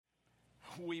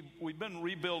We've been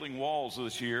rebuilding walls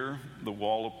this year, the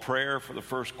wall of prayer for the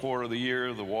first quarter of the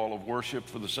year, the wall of worship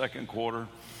for the second quarter,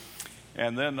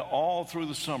 and then all through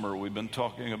the summer we've been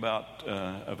talking about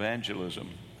evangelism.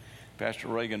 Pastor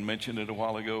Reagan mentioned it a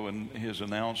while ago in his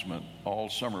announcement. All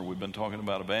summer we've been talking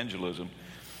about evangelism,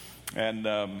 and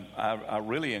I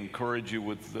really encourage you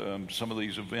with some of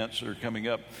these events that are coming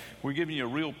up. We're giving you a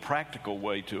real practical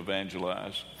way to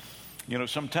evangelize. You know,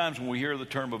 sometimes when we hear the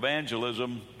term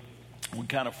evangelism, we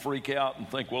kind of freak out and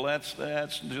think, well, that's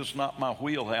just not my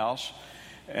wheelhouse,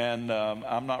 and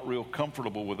I'm not real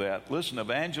comfortable with that. Listen,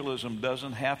 evangelism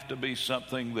doesn't have to be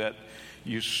something that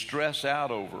you stress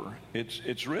out over.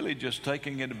 It's really just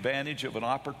taking advantage of an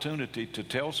opportunity to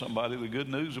tell somebody the good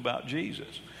news about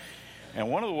Jesus. And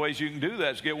one of the ways you can do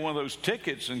that is get one of those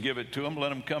tickets and give it to them, let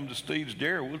them come to Steve's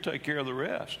Dairy. We'll take care of the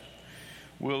rest.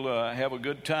 We'll have a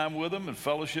good time with them and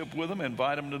fellowship with them,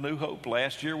 invite them to New Hope.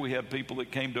 Last year we had people that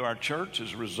came to our church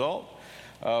as a result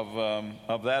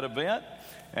of that event,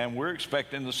 and we're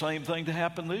expecting the same thing to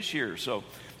happen this year. So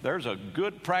there's a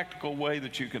good practical way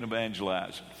that you can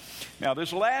evangelize. Now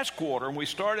this last quarter, and we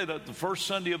started at the first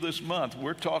Sunday of this month,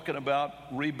 we're talking about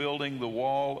rebuilding the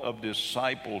wall of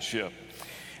discipleship.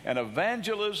 And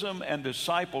evangelism and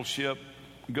discipleship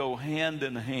go hand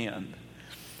in hand.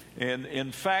 And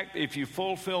in fact, if you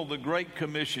fulfill the Great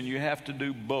Commission, you have to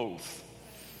do both.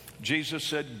 Jesus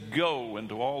said, go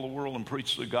into all the world and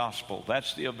preach the gospel.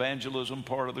 That's the evangelism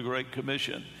part of the Great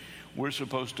Commission. We're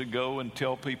supposed to go and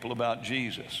tell people about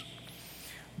Jesus.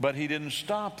 But he didn't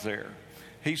stop there.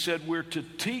 He said we're to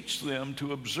teach them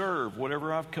to observe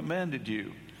whatever I've commanded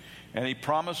you. And he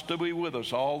promised to be with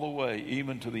us all the way,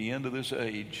 even to the end of this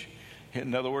age.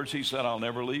 In other words, he said, I'll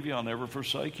never leave you, I'll never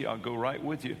forsake you, I'll go right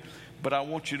with you. But I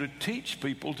want you to teach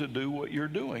people to do what you're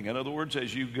doing. In other words,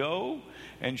 as you go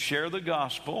and share the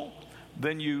gospel,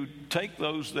 then you take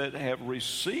those that have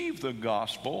received the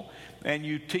gospel and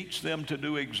you teach them to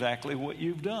do exactly what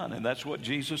you've done. And that's what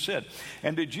Jesus said.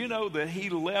 And did you know that he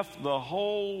left the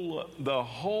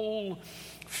whole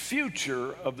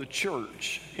future of the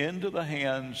church into the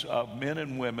hands of men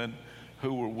and women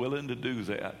who were willing to do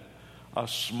that? A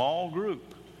small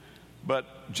group.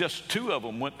 But just two of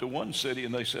them went to one city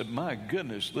and they said, my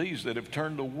goodness, these that have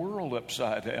turned the world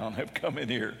upside down have come in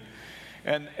here.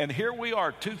 And here we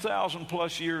are 2,000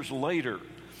 plus years later,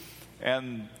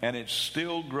 and it's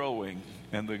still growing,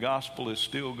 and the gospel is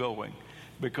still going,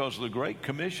 because the Great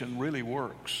Commission really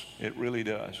works. It really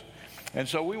does. And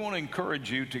so we want to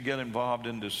encourage you to get involved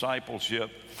in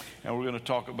discipleship, and we're going to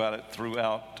talk about it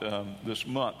throughout this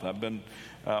month. I've been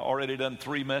already done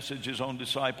 3 messages on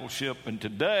discipleship, and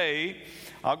today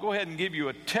I'll go ahead and give you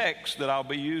a text that I'll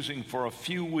be using for a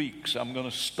few weeks. I'm going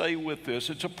to stay with this.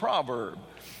 It's a proverb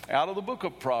out of the book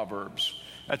of Proverbs.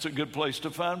 That's a good place to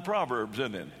find Proverbs,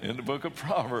 isn't it? In the book of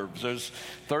Proverbs. There's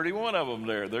 31 of them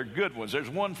there. They're good ones. There's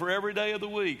one for every day of the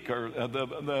week or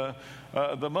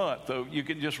the month. So you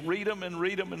can just read them and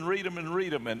read them and read them and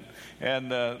read them,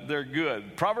 and they're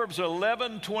good. Proverbs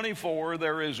 11:24,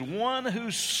 there is one who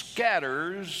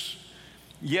scatters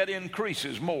yet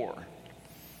increases more.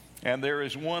 And there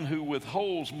is one who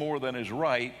withholds more than is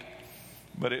right,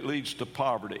 but it leads to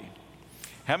poverty.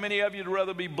 How many of you would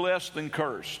rather be blessed than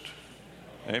cursed?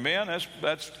 Amen?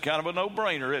 That's kind of a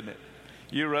no-brainer, isn't it?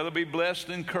 You'd rather be blessed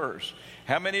than cursed.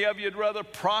 How many of you would rather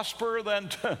prosper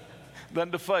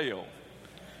than to fail?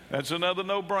 That's another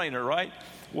no-brainer, right?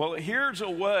 Well, here's a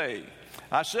way.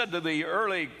 I said to the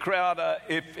early crowd,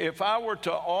 if I were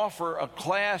to offer a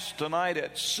class tonight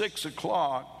at 6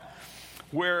 o'clock,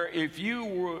 where if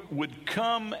you would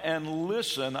come and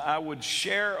listen, I would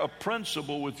share a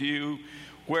principle with you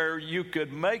where you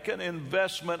could make an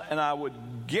investment, and I would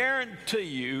guarantee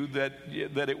you that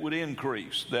it would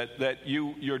increase, that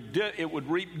it would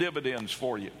reap dividends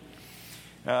for you.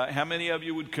 How many of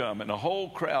you would come? And the whole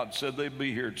crowd said they'd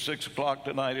be here at 6 o'clock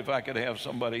tonight if I could have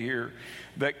somebody here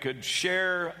that could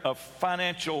share a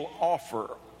financial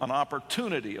offer,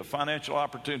 a financial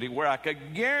opportunity where I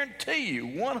could guarantee you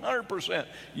 100%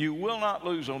 you will not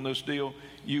lose on this deal.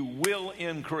 You will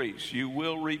increase. You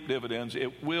will reap dividends.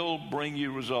 It will bring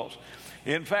you results.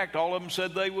 In fact, all of them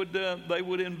said they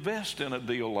would invest in a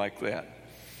deal like that.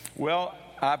 Well,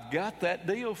 I've got that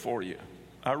deal for you.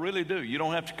 I really do. You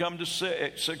don't have to come to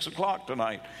 6 o'clock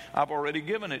tonight. I've already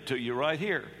given it to you right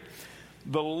here.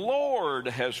 The Lord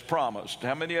has promised.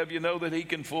 How many of you know that he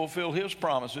can fulfill his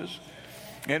promises?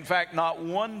 In fact, not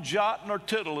one jot nor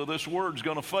tittle of this word is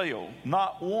going to fail.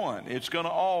 Not one. It's going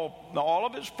to all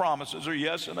of his promises are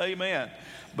yes and amen.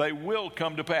 They will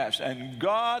come to pass. And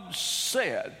God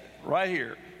said, right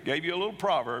here, gave you a little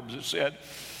Proverbs. It said,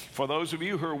 For those of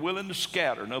you who are willing to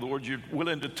scatter, in other words, you're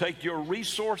willing to take your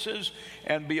resources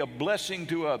and be a blessing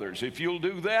to others. If you'll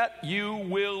do that, you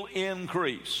will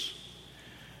increase.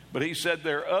 But he said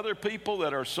there are other people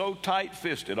that are so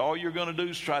tight-fisted. All you're going to do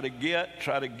is try to get,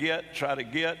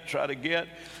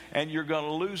 and you're going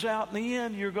to lose out in the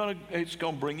end. It's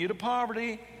going to bring you to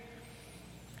poverty.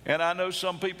 And I know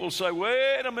some people say,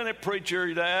 wait a minute,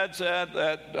 preacher, that's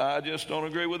that. I just don't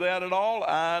agree with that at all.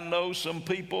 I know some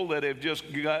people that have just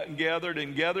gathered,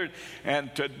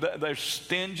 and they're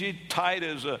stingy, tight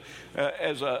as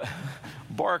a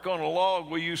bark on a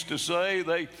log, we used to say.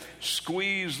 They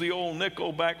squeezed the old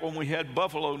nickel back when we had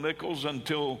buffalo nickels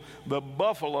until the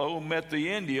buffalo met the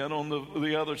Indian on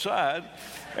the other side.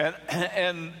 And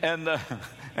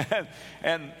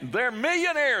they're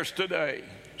millionaires today.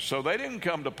 So they didn't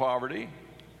come to poverty.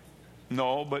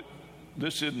 No, but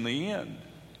this isn't the end.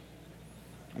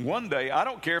 One day, I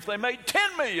don't care if they made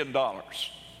 $10 million.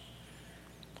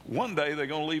 One day, they're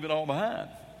going to leave it all behind.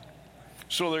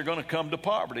 So they're going to come to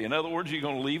poverty. In other words, you're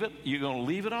going to leave it. You're going to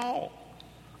leave it all.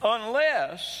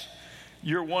 Unless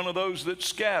you're one of those that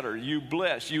scatter, you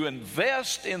bless, you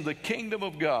invest in the kingdom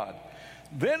of God.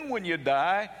 Then when you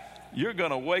die, you're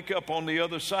going to wake up on the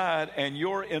other side, and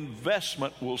your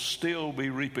investment will still be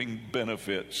reaping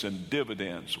benefits and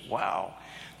dividends. Wow.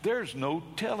 There's no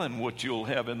telling what you'll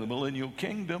have in the millennial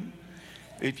kingdom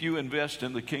if you invest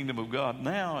in the kingdom of God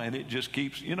now, and it just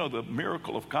keeps, the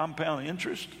miracle of compound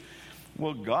interest.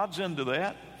 Well, God's into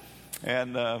that,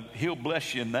 and he'll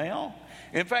bless you now.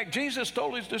 In fact, Jesus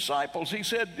told his disciples, he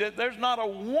said, there's not a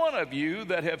one of you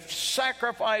that have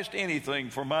sacrificed anything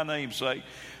for my name's sake,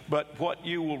 but what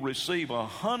you will receive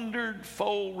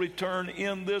 100-fold return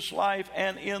in this life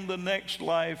and in the next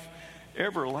life,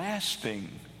 everlasting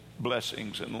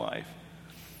blessings in life.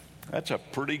 That's a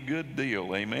pretty good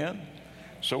deal, amen?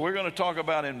 So we're going to talk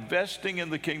about investing in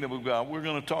the kingdom of God. We're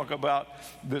going to talk about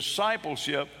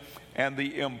discipleship and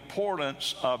the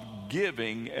importance of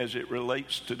giving as it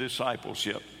relates to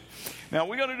discipleship. Now,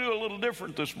 we're going to do a little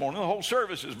different this morning. The whole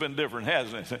service has been different,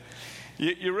 hasn't it?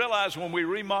 You realize when we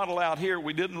remodel out here,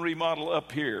 we didn't remodel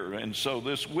up here. And so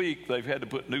this week, they've had to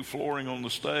put new flooring on the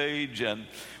stage, and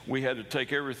we had to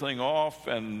take everything off,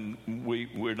 and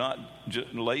we're not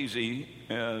just lazy.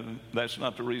 That's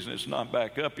not the reason it's not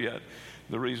back up yet.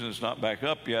 The reason it's not back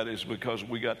up yet is because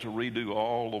we got to redo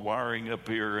all the wiring up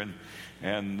here,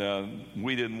 and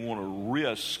we didn't want to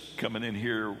risk coming in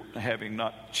here having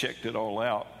not checked it all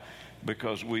out,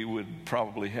 because we would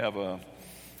probably have a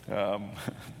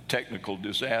technical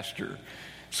disaster.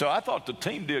 So I thought the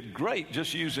team did great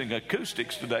just using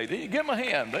acoustics today. Give them a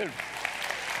hand.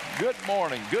 Good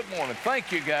morning. Good morning.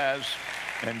 Thank you, guys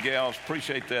and gals.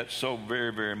 Appreciate that so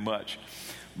very, very much.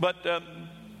 But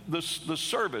the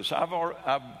service,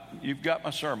 you've got my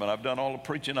sermon. I've done all the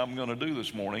preaching I'm going to do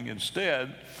this morning.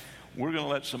 Instead, we're going to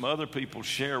let some other people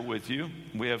share with you.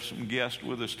 We have some guests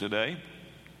with us today.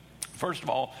 First of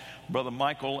all, Brother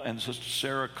Michael and Sister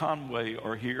Sarah Conway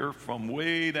are here from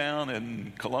way down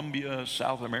in Colombia,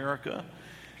 South America,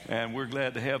 and we're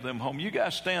glad to have them home. You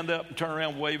guys stand up and turn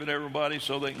around and wave at everybody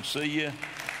so they can see you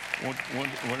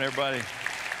when everybody,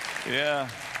 yeah.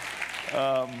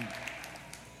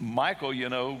 Michael,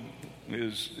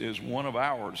 is one of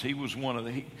ours. He was one of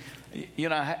the,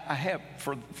 I have,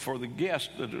 for the guests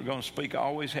that are going to speak, I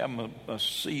always have them a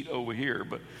seat over here,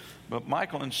 but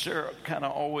Michael and Sarah kind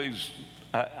of always,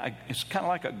 it's kind of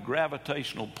like a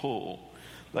gravitational pull.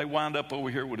 They wind up over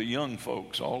here with the young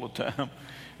folks all the time.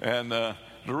 And the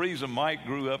reason Mike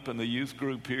grew up in the youth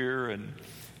group here, and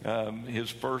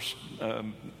his first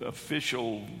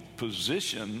official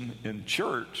position in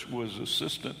church was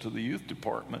assistant to the youth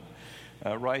department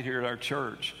right here at our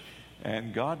church.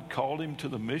 And God called him to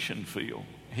the mission field.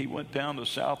 He went down to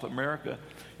South America.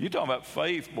 You talking about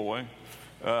faith, boy.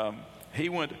 He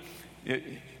went.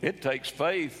 It takes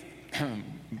faith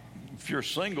if you're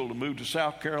single to move to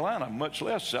South Carolina, much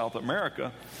less South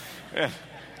America. And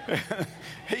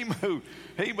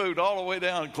he moved all the way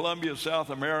down to Colombia, South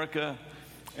America,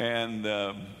 and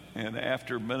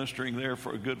after ministering there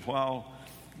for a good while,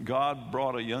 God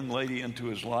brought a young lady into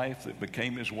his life that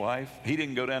became his wife. He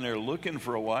didn't go down there looking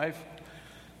for a wife,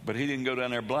 but he didn't go down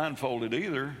there blindfolded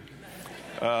either.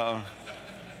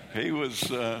 He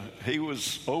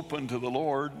was open to the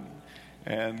Lord,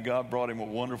 and God brought him a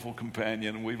wonderful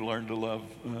companion. We've learned to love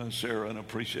Sarah and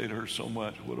appreciate her so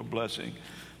much. What a blessing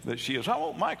that she is. I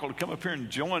want Michael to come up here and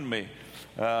join me.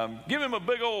 Give him a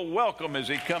big old welcome as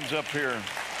he comes up here.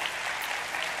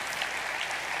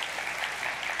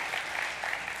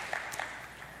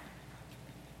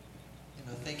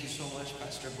 Thank you so much,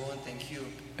 Pastor Pastor Bowen. Thank you.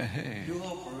 Hey. New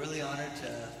Hope, we're really honored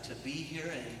to be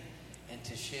here and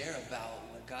to share about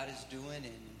what God is doing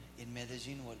in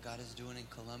Medellin, what God is doing in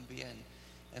Colombia.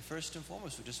 And first and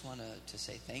foremost, we just want to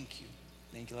say thank you.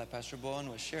 Thank you, like Pastor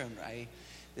Bowen was sharing.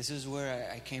 This is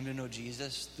where I came to know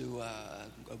Jesus through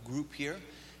a group here,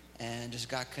 and just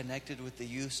got connected with the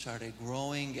youth, started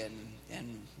growing,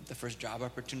 and the first job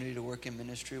opportunity to work in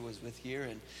ministry was with here.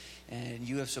 And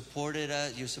you have supported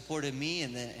us, you supported me,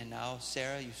 and now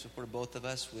Sarah, you supported both of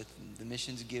us with the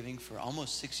missions giving for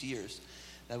almost 6 years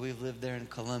that we've lived there in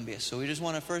Colombia. So we just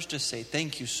want to first just say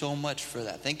thank you so much for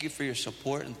that. Thank you for your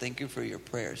support, and thank you for your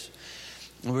prayers.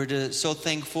 And we're just so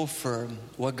thankful for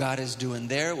what God is doing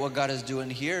there, what God is doing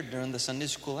here. During the Sunday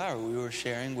school hour, we were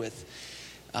sharing with,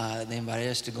 they invited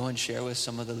us to go and share with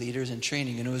some of the leaders in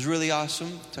training. And it was really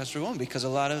awesome, Pastor One, because a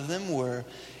lot of them were,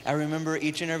 I remember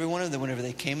each and every one of them whenever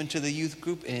they came into the youth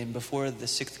group and before the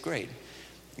 6th grade.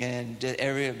 And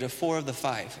the 4 of the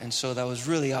 5. And so that was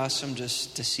really awesome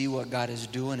just to see what God is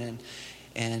doing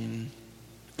and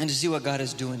to see what God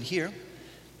is doing here.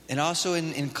 And also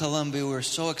in Colombia, we're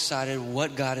so excited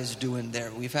what God is doing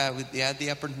there. We had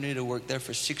the opportunity to work there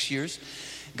for 6 years.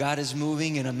 God is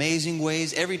moving in amazing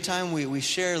ways. Every time we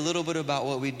share a little bit about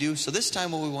what we do. So this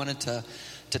time what we wanted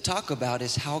to talk about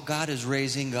is how God is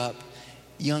raising up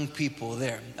young people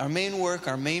there. Our main work,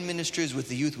 our main ministry is with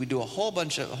the youth. We do a whole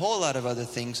lot of other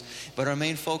things, but our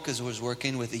main focus was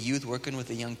working with the youth, working with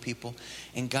the young people.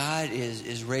 And God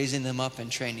is raising them up and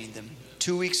training them.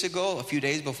 2 weeks ago, a few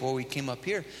days before we came up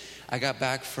here, I got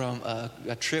back from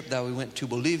a trip that we went to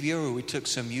Bolivia, where we took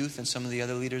some youth and some of the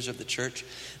other leaders of the church,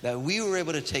 that we were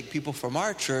able to take people from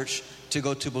our church to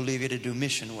go to Bolivia to do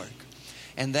mission work.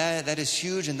 And that is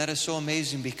huge, and that is so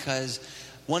amazing, because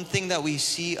one thing that we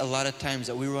see a lot of times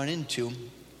that we run into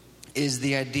is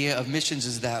the idea of missions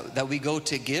is that we go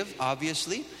to give,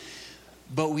 obviously,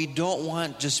 but we don't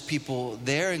want just people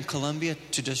there in Colombia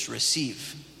to just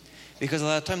receive. Because a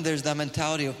lot of times there's that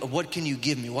mentality of what can you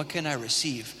give me? What can I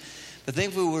receive? But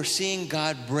thankfully we're seeing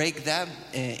God break that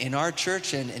in our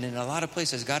church and in a lot of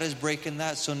places. God is breaking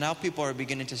that. So now people are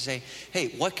beginning to say, hey,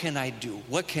 what can I do?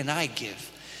 What can I give?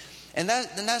 And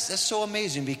that's so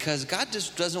amazing, because God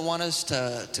just doesn't want us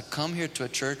to come here to a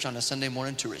church on a Sunday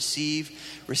morning to receive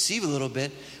a little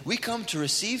bit. We come to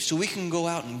receive so we can go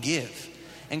out and give.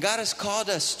 And God has called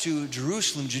us to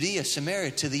Jerusalem, Judea, Samaria,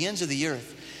 to the ends of the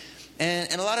earth.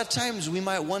 And a lot of times we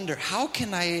might wonder, what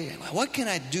can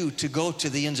I do to go to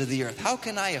the ends of the earth? How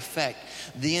can I affect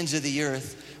the ends of the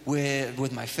earth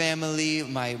with my family,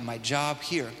 my job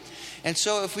here? And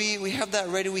so if we have that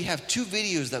ready, we have 2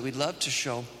 videos that we'd love to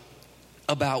show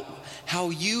about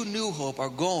how you, New Hope, are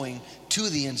going to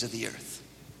the ends of the earth.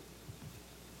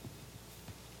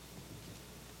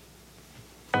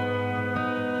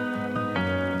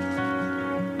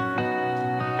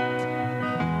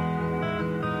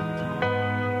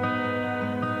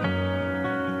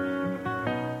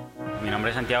 Mi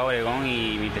nombre es Santiago Obregón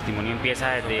y mi testimonio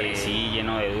empieza desde sí,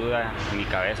 lleno de dudas, en mi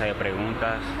cabeza de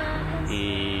preguntas,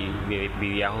 y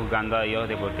vivía juzgando a Dios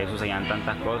de por qué sucedían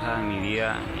tantas cosas en mi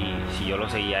vida y si yo lo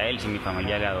seguía a Él, si mi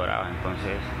familia le adoraba.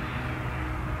 Entonces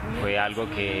fue algo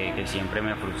que siempre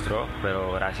me frustró,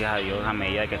 pero gracias a Dios, a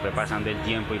medida que fue pasando el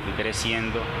tiempo y fui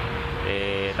creciendo,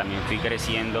 también fui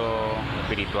creciendo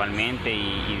espiritualmente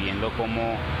y viendo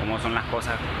cómo son las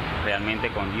cosas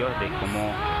realmente con Dios, de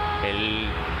cómo Él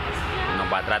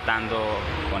nos va tratando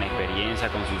con experiencia,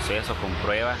 con sucesos, con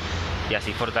pruebas, y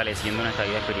así fortaleciendo nuestra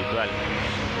vida espiritual.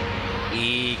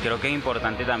 Y creo que es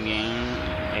importante también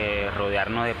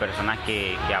rodearnos de personas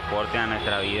que aporten a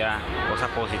nuestra vida cosas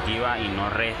positivas y no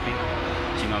resten,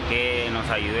 sino que nos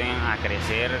ayuden a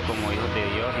crecer como hijos de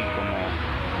Dios y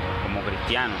como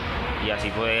cristianos, y así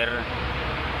poder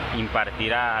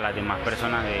impartir a las demás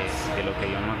personas de lo que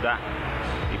Dios nos da.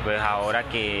 Y pues ahora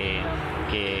que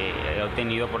he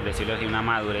obtenido, por decirlo así, una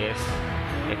madurez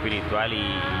espiritual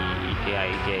y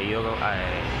que he ido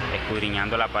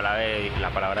escudriñando la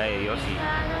palabra de Dios,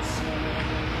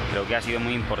 y creo que ha sido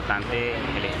muy importante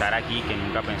el estar aquí, que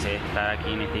nunca pensé estar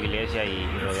aquí en esta iglesia y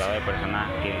rodeado de personas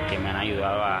que me han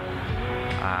ayudado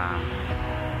a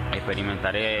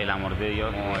experimentar el amor de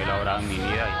Dios como Él ha obrado en mi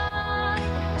vida.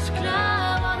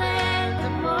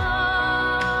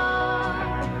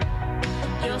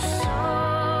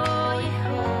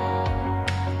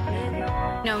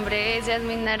 Mi nombre es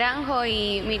Yasmín Naranjo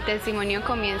y mi testimonio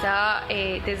comienza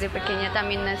desde pequeña.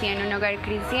 También nací en un hogar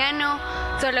cristiano,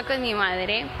 solo con mi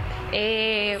madre.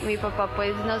 Mi papá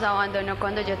pues nos abandonó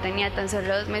cuando yo tenía tan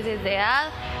solo 2 meses de edad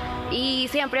y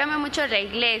siempre amé mucho la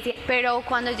iglesia, pero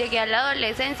cuando llegué a la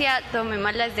adolescencia tomé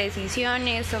malas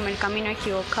decisiones, tomé el camino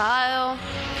equivocado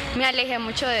me alejé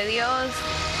mucho de Dios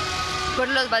por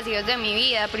los vacíos de mi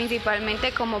vida,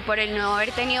 principalmente como por el no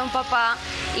haber tenido un papá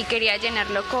y quería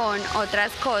llenarlo con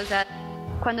otras cosas.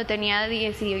 Cuando tenía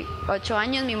 18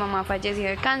 años mi mamá falleció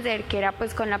de cáncer, que era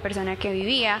pues con la persona que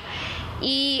vivía,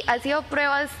 y ha sido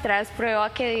pruebas tras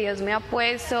prueba que Dios me ha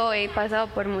puesto. He pasado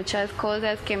por muchas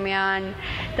cosas que me han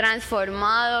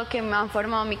transformado, que me han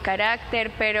formado mi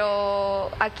carácter, pero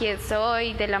aquí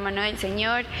estoy de la mano del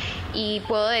Señor y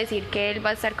puedo decir que Él va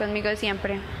a estar conmigo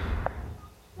siempre.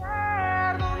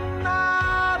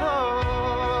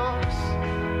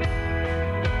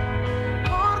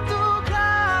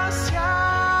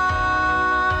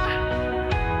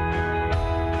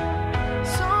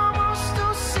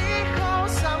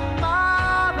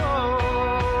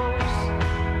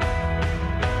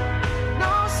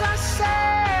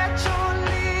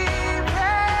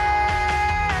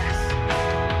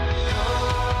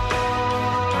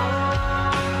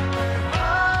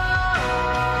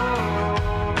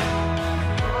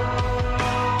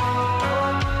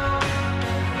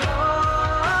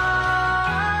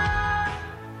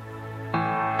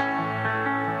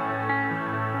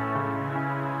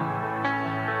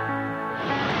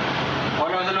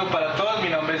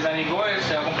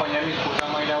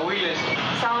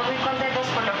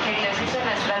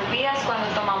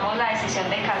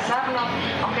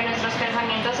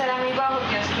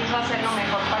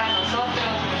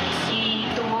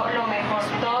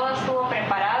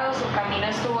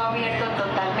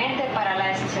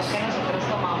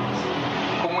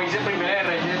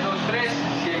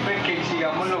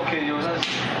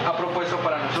 Ha propuesto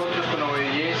para nosotros con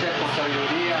obediencia, con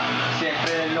sabiduría,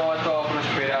 siempre Él lo va todo a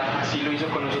prosperar. Así lo hizo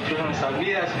con nosotros en nuestras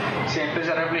vidas, siempre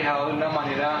se ha reflejado de una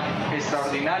manera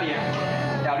extraordinaria.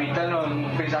 Ahorita los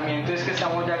pensamientos que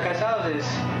estamos ya casados,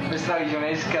 nuestra visión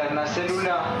es crear una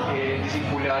célula,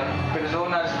 discipular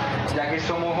personas, ya que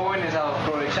somos jóvenes, a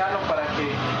aprovecharlo para que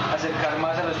acercar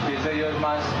más a los pies de Dios,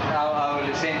 más a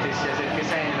adolescentes, y hacer que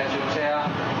esta generación sea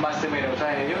más temerosa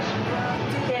de Dios.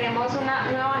 Queremos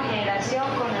una nueva generación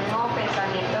con un nuevo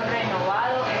pensamiento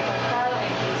renovado, enfocado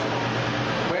en Cristo.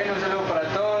 Bueno, un saludo para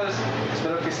todos,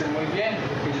 espero que estén muy bien,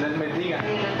 que Dios les bendiga.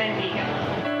 Dios les bendiga.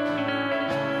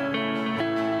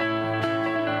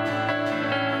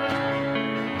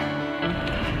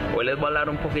 Hoy les voy a hablar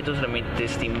un poquito sobre mi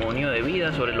testimonio de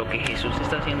vida, sobre lo que Jesús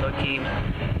está haciendo aquí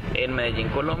en Medellín,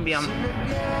 Colombia.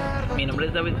 Mi nombre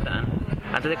es David Tan.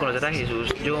 Antes de conocer a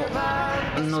Jesús, yo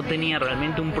no tenía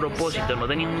realmente un propósito, no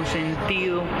tenía un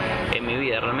sentido en mi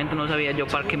vida. Realmente no sabía yo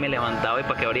para qué me levantaba y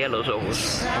para qué abría los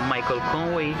ojos. Con Michael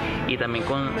Conway y también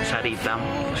con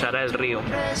Sara del Río.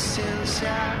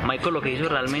 Michael lo que hizo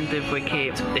realmente fue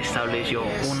que estableció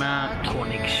una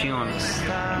conexión.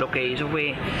 Lo que hizo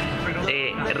fue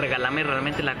regalarme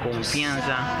realmente la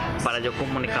confianza para yo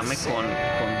comunicarme con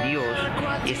Dios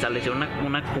y establecer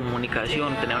una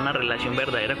comunicación, tener una relación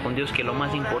verdadera con Dios, que es lo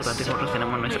más importante que nosotros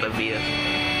tenemos en nuestras vidas.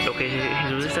 Lo que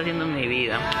Jesús está haciendo en mi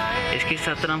vida es que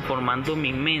está transformando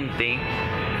mi mente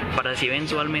para así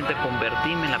eventualmente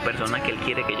convertirme en la persona que Él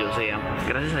quiere que yo sea.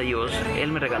 Gracias a Dios,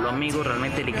 Él me regaló amigos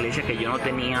realmente de la iglesia que yo no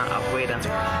tenía afuera.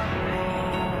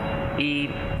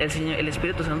 Y el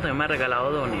Espíritu Santo también me ha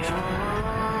regalado dones.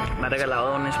 Me ha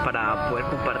regalado dones para poder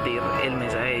compartir el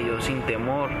mensaje de Dios sin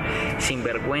temor, sin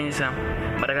vergüenza.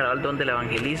 Me ha regalado el don del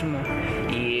evangelismo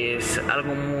y es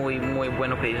algo muy, muy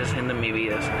bueno que Dios está haciendo en mi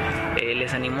vida.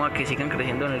 Les animo a que sigan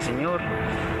creciendo en el Señor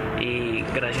y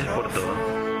gracias por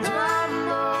todo.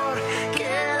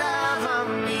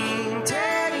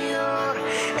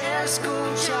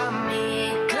 Escucha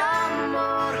mi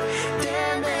clamor,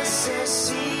 te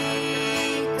necesito,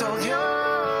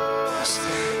 Dios.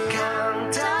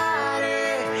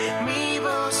 Cantaré, mi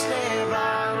voz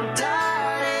levantaré,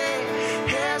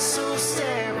 Jesús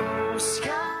te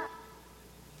busca.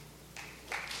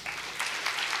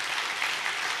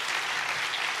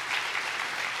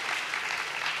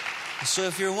 So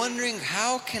if you're wondering,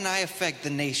 how can I affect the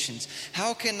nations?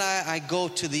 How can I go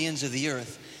to the ends of the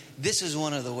earth? This is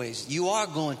one of the ways. You are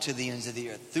going to the ends of the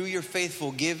earth. Through your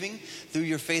faithful giving, through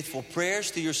your faithful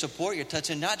prayers, through your support, you're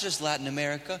touching not just Latin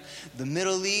America, the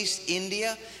Middle East,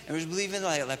 India. And we're believing,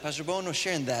 like Pastor Bowen was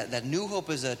sharing, that New Hope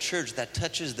is a church that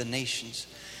touches the nations.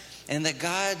 And that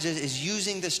God is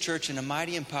using this church in a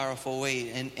mighty and powerful way.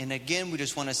 And again, we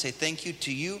just want to say thank you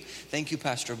to you. Thank you,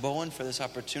 Pastor Bowen, for this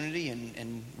opportunity.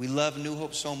 And we love New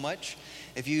Hope so much.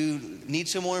 If you need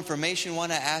some more information,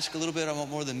 want to ask a little bit about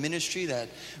more of the ministry that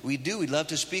we do, we'd love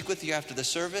to speak with you after the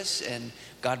service. And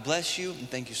God bless you, and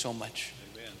thank you so much.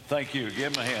 Amen. Thank you.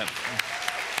 Give him a hand.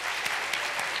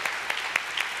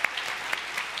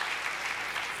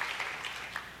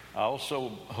 I also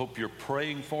hope you're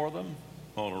praying for them.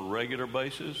 on a regular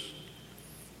basis.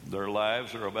 Their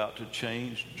lives are about to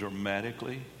change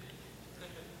dramatically.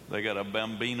 They got a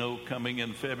bambino coming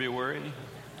in February.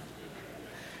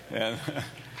 And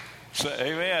so,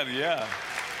 amen, yeah.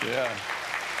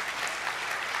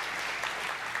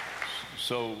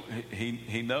 So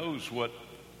he knows what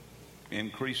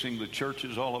increasing the church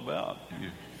is all about.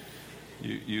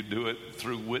 You do it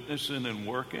through witnessing and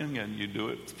working, and you do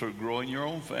it through growing your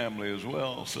own family as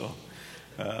well. So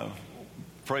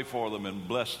pray for them and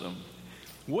bless them.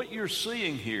 What you're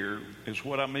seeing here is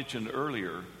what I mentioned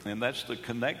earlier, and that's the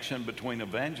connection between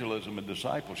evangelism and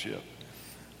discipleship.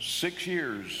 6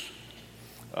 years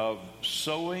of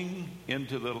sowing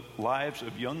into the lives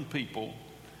of young people,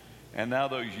 and now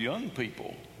those young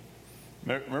people,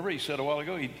 remember he said a while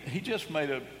ago, he just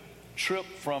made a trip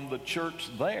from the church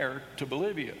there to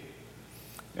Bolivia,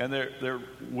 and they're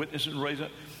witnessing and raising.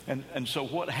 And so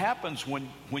what happens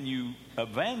when you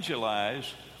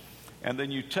evangelize, and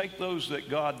then you take those that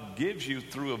God gives you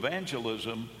through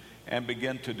evangelism and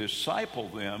begin to disciple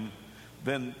them,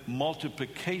 then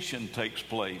multiplication takes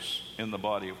place in the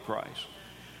body of Christ.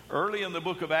 Early in the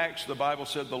book of Acts, the Bible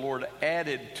said the Lord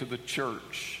added to the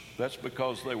church. That's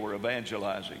because they were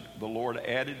evangelizing. The Lord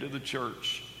added to the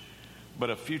church. But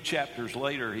a few chapters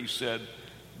later, he said,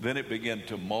 then it began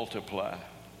to multiply.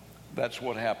 That's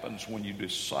what happens when you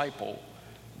disciple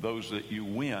those that you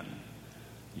win.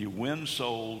 You win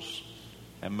souls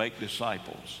and make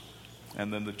disciples,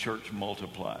 and then the church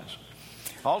multiplies.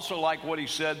 Also, like what he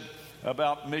said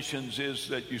about missions is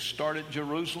that you start at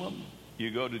Jerusalem, you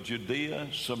go to Judea,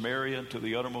 Samaria, to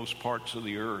the uttermost parts of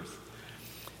the earth.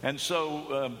 And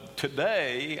so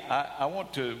today, I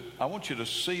want you to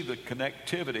see the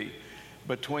connectivity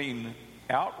between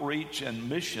outreach and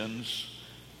missions,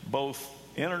 both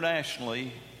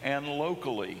internationally and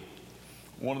locally.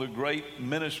 One of the great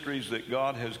ministries that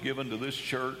God has given to this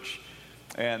church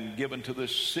and given to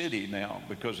this city now,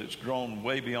 because it's grown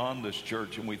way beyond this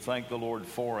church, and we thank the Lord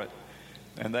for it,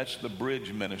 and that's the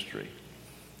Bridge Ministry.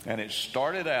 And it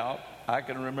started out, I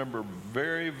can remember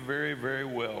very, very, very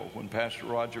well when Pastor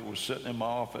Roger was sitting in my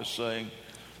office saying,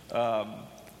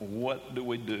 what do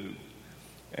we do?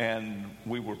 And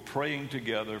we were praying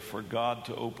together for God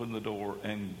to open the door,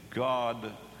 and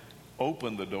God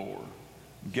opened the door,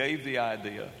 gave the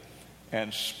idea,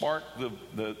 and sparked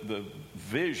the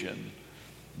vision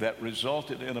that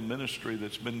resulted in a ministry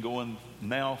that's been going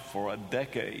now for a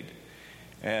decade,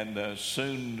 and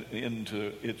soon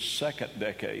into its second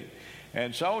decade.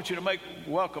 And so I want you to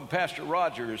welcome Pastor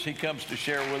Roger as he comes to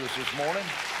share with us this morning.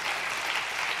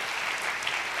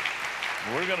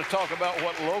 We're going to talk about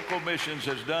what local missions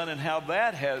has done and how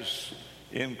that has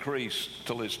increased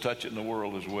till it's touching the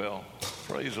world as well.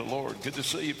 Praise the Lord. Good to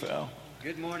see you, pal.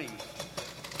 Good morning.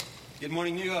 Good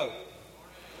morning, New Hope.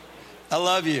 I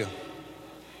love you.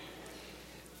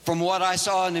 From what I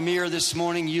saw in the mirror this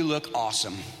morning, you look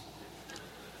awesome.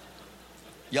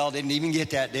 Y'all didn't even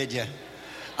get that, did you?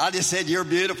 I just said you're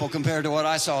beautiful compared to what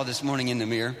I saw this morning in the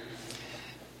mirror.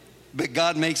 But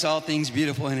God makes all things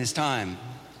beautiful in His time,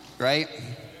 right?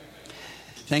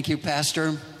 Thank you,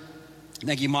 Pastor.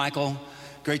 Thank you, Michael.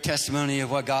 Great testimony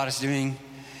of what God is doing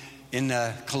in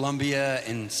Colombia,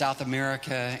 in South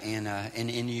America, and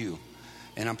in you.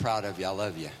 And I'm proud of you. I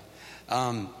love you.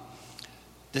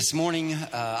 This morning,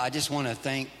 I just want to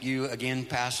thank you again,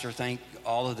 Pastor. Thank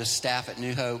all of the staff at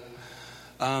New Hope.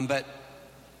 But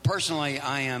personally,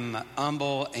 I am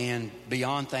humble and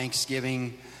beyond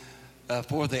thanksgiving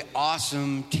for the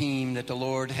awesome team that the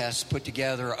Lord has put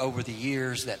together over the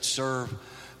years that serve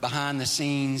behind the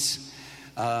scenes,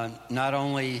 not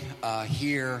only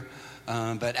here,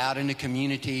 but out in the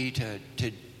community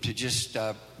to just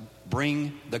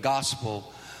bring the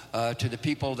gospel to the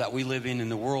people that we live in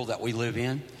the world that we live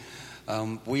in.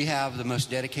 We have the most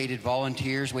dedicated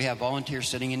volunteers. We have volunteers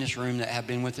sitting in this room that have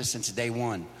been with us since day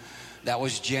one. That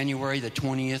was January the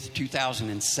 20th,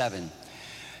 2007.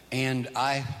 And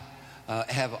I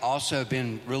have also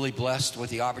been really blessed with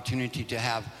the opportunity to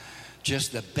have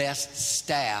just the best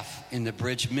staff in the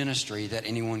Bridge Ministry that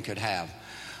anyone could have.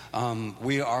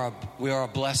 We are a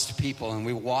blessed people, and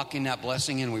we walk in that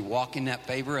blessing, and we walk in that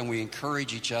favor, and we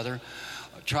encourage each other.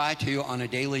 Try to on a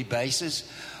daily basis.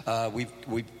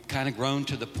 We've kind of grown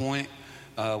to the point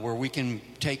where we can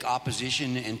take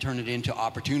opposition and turn it into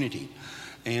opportunity,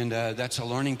 and that's a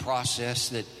learning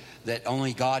process that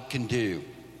only God can do.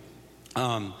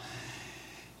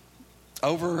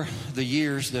 Over the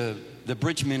years, the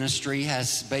Bridge Ministry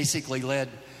has basically led,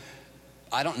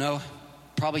 I don't know,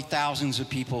 probably thousands of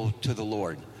people to the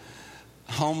Lord.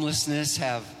 Homeless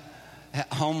have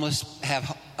homes.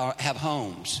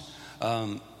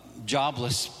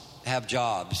 Jobless have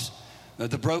jobs.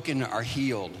 The broken are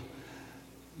healed.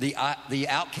 The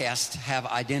outcasts have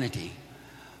identity.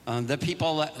 The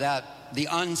people the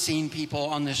unseen people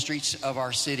on the streets of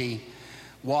our city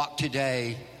walk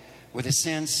today with a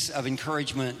sense of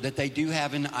encouragement that they do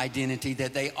have an identity,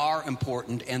 that they are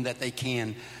important, and that they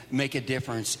can make a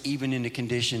difference even in the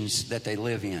conditions that they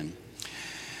live in.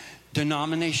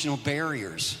 Denominational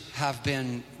barriers have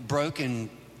been broken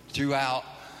throughout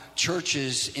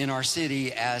churches in our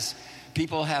city as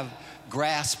people have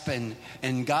grasped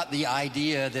and got the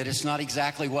idea that it's not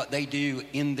exactly what they do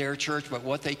in their church, but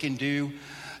what they can do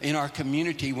in our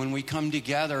community when we come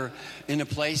together in a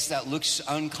place that looks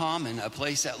uncommon, a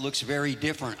place that looks very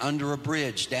different, under a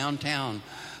bridge, downtown,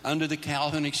 under the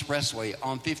Calhoun Expressway,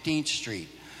 on 15th Street,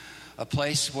 a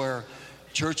place where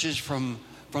churches from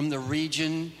the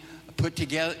region put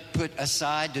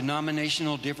aside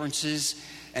denominational differences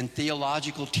and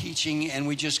theological teaching, and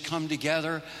we just come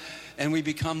together and we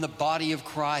become the body of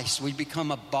Christ. We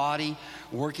become a body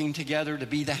working together to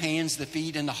be the hands, the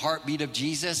feet, and the heartbeat of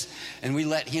Jesus. And we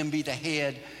let him be the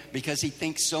head because he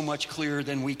thinks so much clearer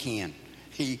than we can.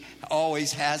 He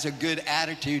always has a good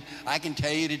attitude. I can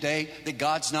tell you today that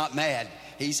God's not mad.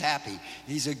 He's happy.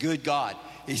 He's a good God.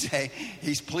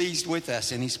 He's pleased with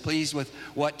us, and he's pleased with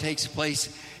what takes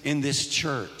place in this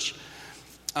church.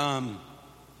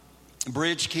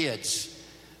 Bridge Kids.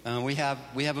 We have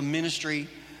a ministry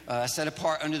set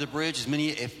apart under the bridge. As many,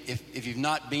 if you've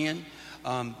not been,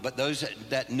 but those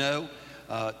that know,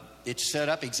 it's set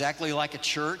up exactly like a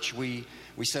church. We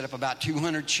set up about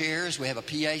 200 chairs. We have a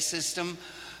PA system.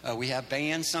 We have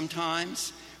bands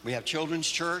sometimes. We have children's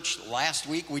church. Last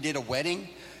week we did a wedding.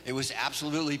 It was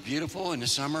absolutely beautiful. In the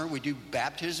summer we do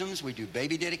baptisms. We do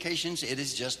baby dedications. It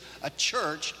is just a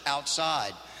church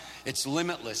outside. It's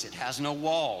limitless. It has no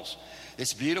walls.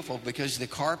 It's beautiful because the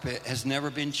carpet has never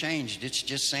been changed. It's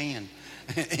just sand.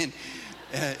 And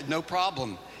no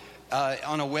problem.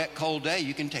 On a wet, cold day,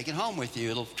 you can take it home with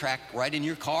you. It'll track right in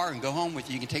your car and go home with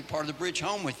you. You can take part of the bridge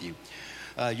home with you.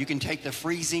 You can take the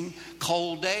freezing,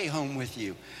 cold day home with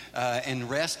you and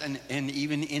rest and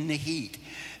even in the heat.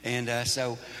 And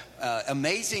so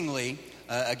amazingly,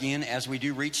 again, as we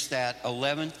do reach that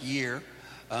 11th year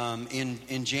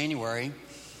in January,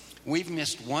 we've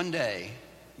missed one day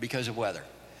because of weather.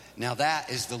 Now that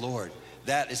is the Lord.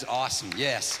 That is awesome.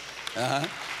 Yes.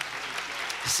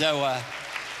 So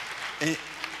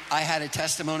I had a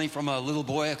testimony from a little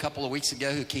boy a couple of weeks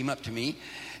ago who came up to me,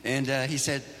 and he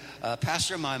said,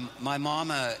 Pastor, my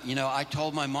mom, I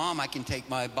told my mom I can take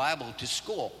my Bible to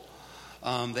school.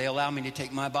 They allow me to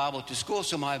take my Bible to school.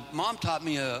 So my mom taught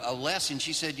me a lesson.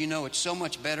 She said, it's so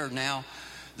much better now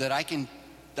that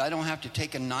I don't have to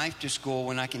take a knife to school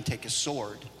when I can take a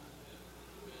sword.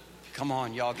 Come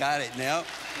on, y'all got it now.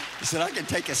 He said, I can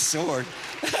take a sword.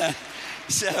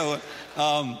 So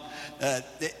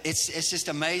it's just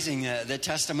amazing the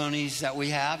testimonies that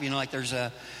we have. Like there's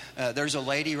a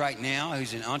lady right now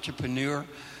who's an entrepreneur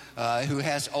who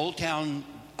has downtown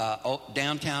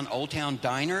Old Town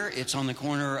Diner. It's on the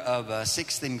corner of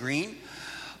 6th and Green.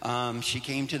 She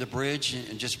came to the bridge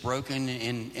and just broken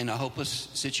in a hopeless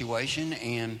situation,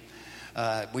 and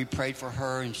we prayed for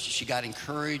her, and she got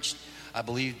encouraged. I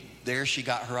believe there she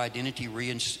got her identity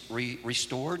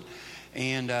restored,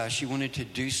 and she wanted to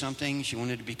do something. She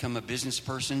wanted to become a business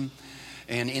person.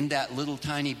 And in that little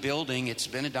tiny building, it's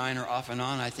been a diner off and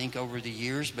on, I think, over the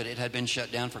years, but it had been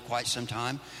shut down for quite some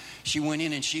time. She went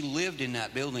in and she lived in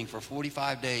that building for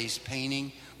 45 days,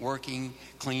 painting, working,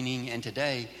 cleaning, and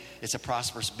today it's a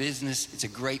prosperous business. It's a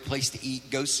great place to eat.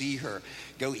 Go see her.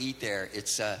 Go eat there.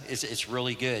 It's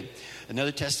really good.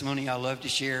 Another testimony I love to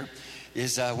share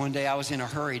is one day I was in a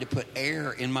hurry to put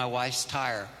air in my wife's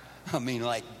tire.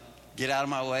 Get out of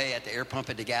my way at the air pump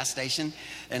at the gas station,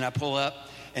 and I pull up.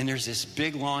 And there's this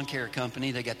big lawn care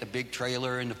company. They got the big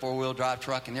trailer and the four-wheel drive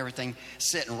truck and everything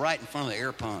sitting right in front of the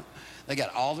air pump. They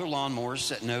got all their lawnmowers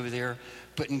sitting over there,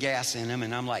 putting gas in them.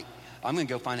 And I'm like, I'm going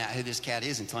to go find out who this cat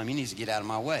is and tell him he needs to get out of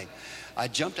my way. I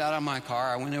jumped out of my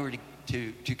car. I went over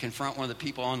to confront one of the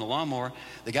people on the lawnmower.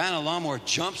 The guy on the lawnmower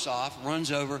jumps off,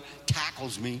 runs over,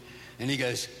 tackles me. And he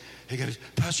goes,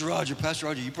 Pastor Roger,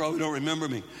 you probably don't remember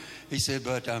me. He said,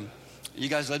 but you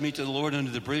guys led me to the Lord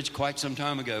under the bridge quite some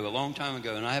time ago, a long time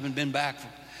ago, and I haven't been back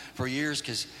for years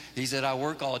because he said, I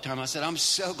work all the time. I said, I'm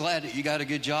so glad that you got a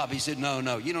good job. He said,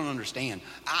 no, you don't understand.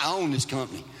 I own this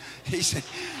company. He said,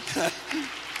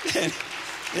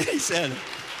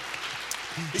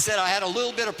 he said, I had a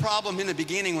little bit of problem in the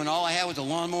beginning when all I had was a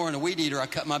lawnmower and a weed eater. I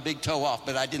cut my big toe off,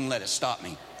 but I didn't let it stop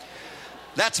me.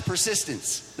 That's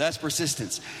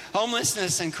persistence.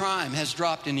 Homelessness and crime has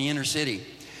dropped in the inner city.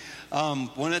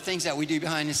 One of the things that we do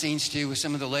behind the scenes too with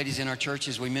some of the ladies in our church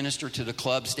is we minister to the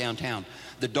clubs downtown.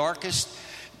 The darkest,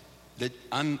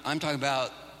 I'm talking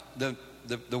about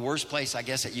the worst place, I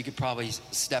guess, that you could probably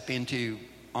step into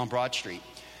on Broad Street.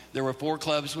 There were 4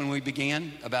 clubs when we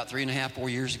began about 4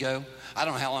 years ago. I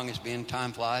don't know how long it's been,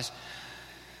 time flies.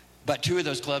 But 2 of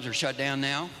those clubs are shut down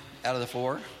now out of the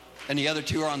 4, and the other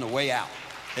 2 are on the way out.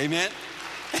 Amen?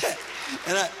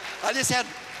 And I just had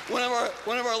one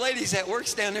of our ladies that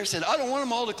works down there said, I don't want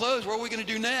them all to close. What are we going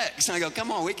to do next? And I go, come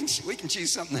on, we can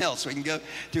choose something else. We can go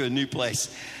to a new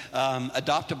place.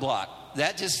 Adopt a Block.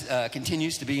 That just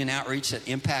continues to be an outreach that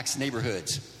impacts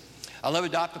neighborhoods. I love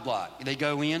Adopt a Block. They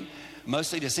go in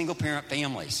mostly to single-parent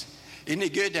families. Isn't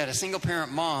it good that a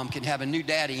single-parent mom can have a new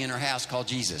daddy in her house called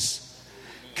Jesus?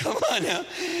 Come on now.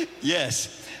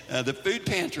 Yes. The food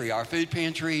pantry. Our food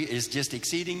pantry is just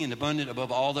exceeding and abundant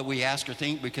above all that we ask or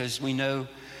think, because we know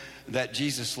that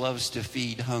Jesus loves to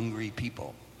feed hungry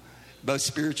people, both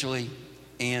spiritually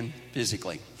and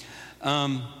physically.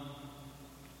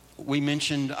 We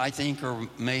mentioned, I think, or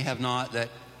may have not, that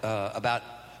about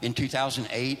in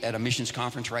 2008 at a missions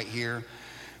conference right here,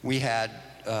 we had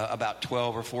about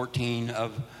 12 or 14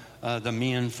 of the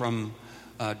men from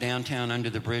downtown under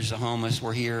the bridge, the homeless,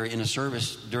 were here in a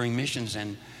service during missions,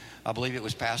 and I believe it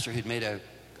was Pastor who'd made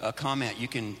a comment. You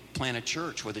can plant a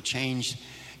church with a change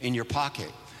in your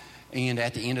pocket. And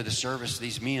at the end of the service,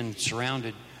 these men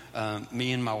surrounded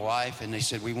me and my wife, and they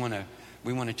said, we want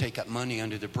to take up money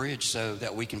under the bridge so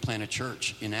that we can plant a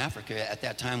church in Africa. At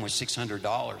that time was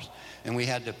 $600. And we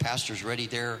had the pastors ready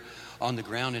there on the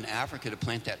ground in Africa to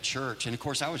plant that church. And of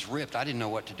course, I was ripped. I didn't know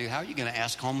what to do. How are you going to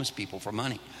ask homeless people for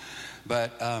money?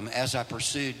 But as I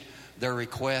pursued their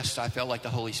request, I felt like the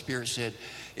Holy Spirit said,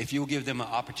 if you'll give them an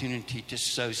opportunity to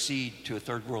sow seed to a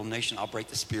third world nation, I'll break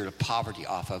the spirit of poverty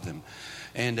off of them.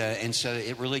 And so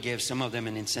it really gave some of them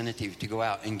an incentive to go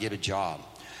out and get a job.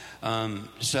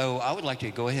 So I would like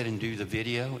to go ahead and do the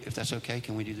video, if that's okay.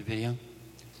 Can we do the video?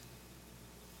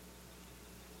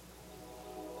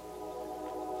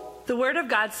 The Word of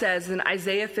God says in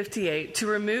Isaiah 58 to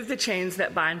remove the chains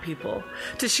that bind people,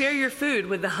 to share your food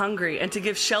with the hungry, and to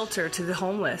give shelter to the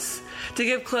homeless, to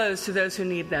give clothes to those who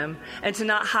need them, and to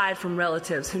not hide from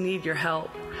relatives who need your help.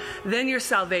 Then your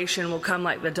salvation will come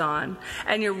like the dawn,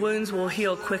 and your wounds will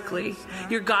heal quickly.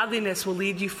 Your godliness will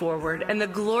lead you forward, and the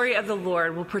glory of the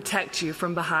Lord will protect you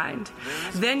from behind.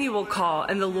 Then you will call,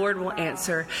 and the Lord will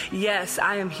answer, yes,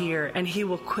 I am here, and he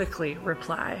will quickly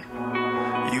reply.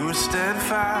 You were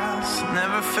steadfast,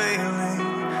 never failing,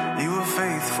 you were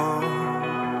faithful.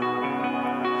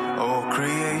 All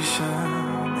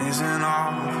creation is in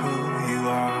awe of who you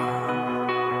are.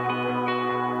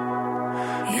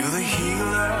 You're the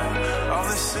healer of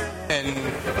the sick. And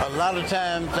a lot of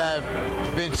times I've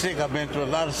been sick, I've been through a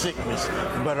lot of sickness,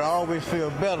 but I always feel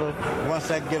better once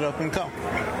I get up and come.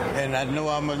 And I know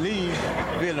I'm going to leave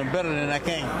feeling better than I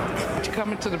came.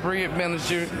 Coming to the Bread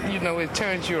Ministry, you know, it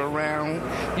turns you around.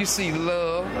 You see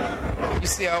love. You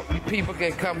see how people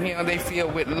can come here and they feel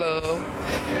with love.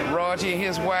 Roger and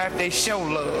his wife, they show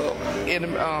love in the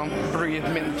Bread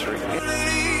Ministry.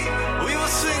 We will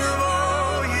sing of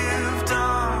all you've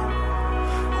done.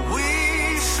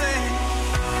 We sing,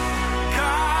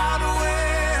 God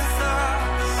with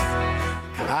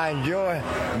us. I enjoy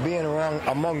being around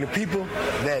among the people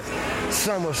that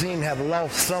some have seen have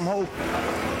lost some hope.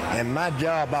 And my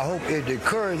job, I hope, is to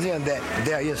encourage them that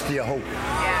there is still hope.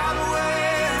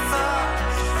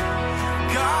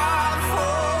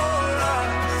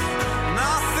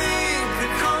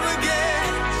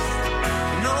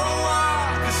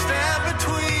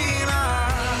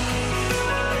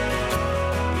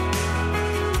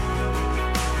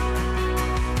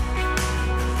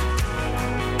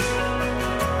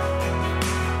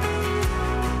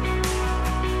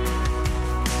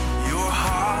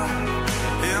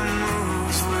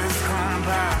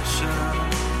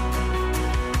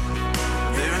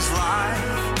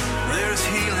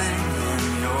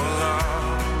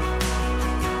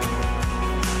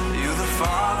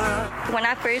 When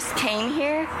I first came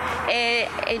here,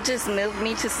 it just moved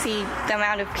me to see the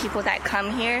amount of people that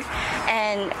come here.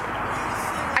 And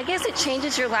I guess it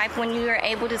changes your life when you are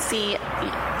able to see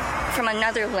from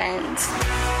another lens.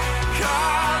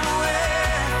 God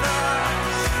with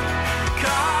us,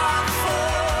 God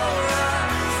for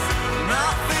us.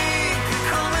 Nothing can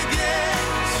come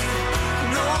against,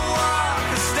 no one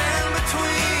can stand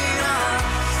between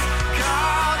us.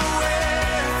 God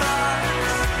with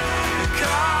us,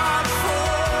 God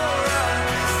for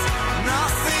us.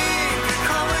 Nothing can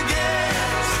come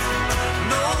against,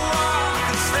 no one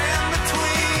can stand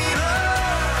between us.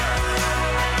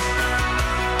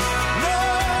 No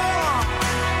one.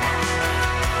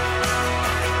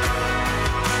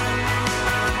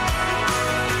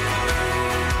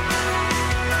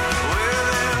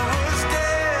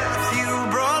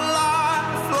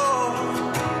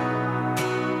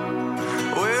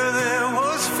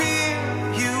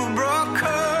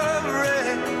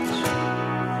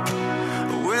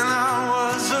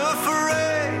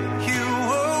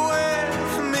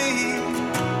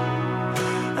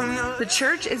 The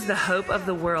church is the hope of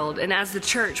the world, and as the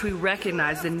church, we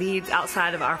recognize the needs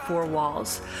outside of our four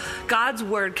walls. God's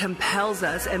word compels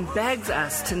us and begs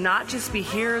us to not just be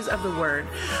hearers of the word,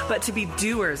 but to be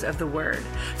doers of the word,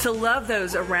 to love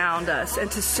those around us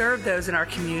and to serve those in our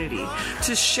community,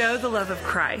 to show the love of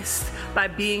Christ by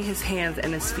being his hands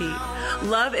and his feet.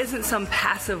 Love isn't some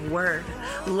passive word.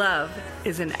 Love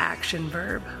is an action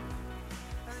verb.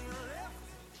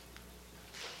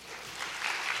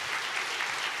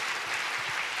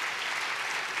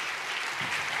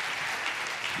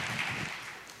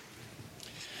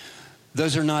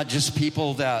 Those are not just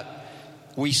people that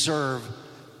we serve.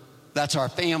 That's our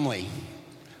family.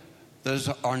 Those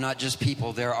are not just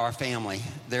people. They're our family.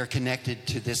 They're connected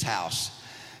to this house,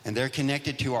 and they're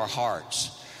connected to our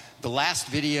hearts. The last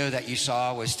video that you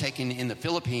saw was taken in the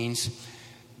Philippines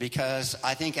because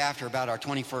I think after about our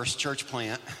 21st church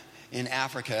plant in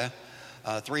Africa,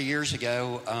 3 years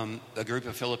ago, a group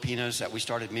of Filipinos that we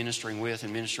started ministering with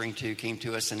and ministering to came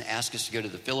to us and asked us to go to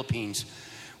the Philippines,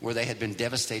 where they had been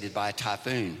devastated by a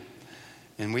typhoon.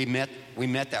 And we met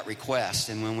that request.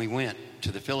 And when we went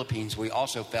to the Philippines, we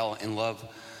also fell in love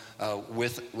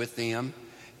with them.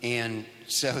 And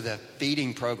so the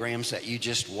feeding programs that you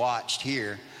just watched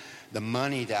here, the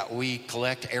money that we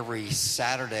collect every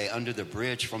Saturday under the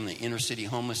bridge from the inner city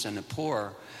homeless and the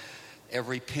poor,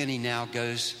 every penny now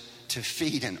goes to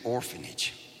feed an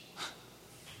orphanage.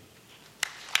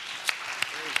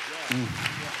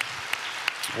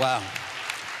 Wow.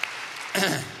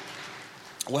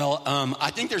 Well,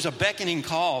 I think there's a beckoning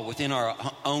call within our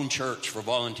own church for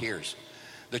volunteers.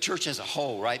 The church as a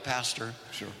whole, right, Pastor?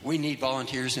 Sure. We need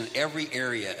volunteers in every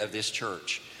area of this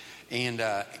church. And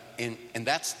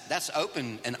that's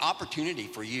open an opportunity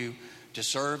for you to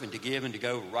serve and to give and to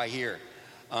go right here.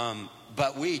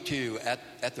 But we, too,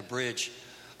 at the bridge,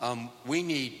 we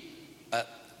need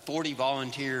 40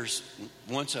 volunteers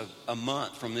once a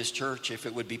month from this church, if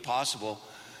it would be possible.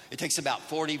 It takes about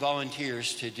 40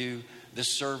 volunteers to do this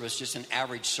service, just an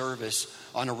average service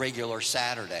on a regular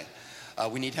Saturday.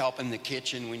 We need help in the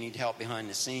kitchen. We need help behind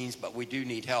the scenes, but we do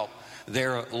need help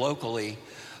there locally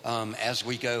as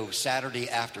we go Saturday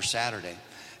after Saturday.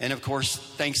 And, of course,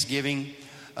 Thanksgiving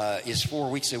is 4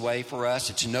 weeks away for us.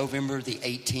 It's November the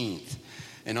 18th.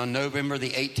 And on November the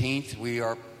 18th, we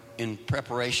are in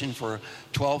preparation for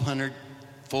 1,200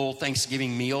 full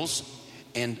Thanksgiving meals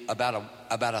and about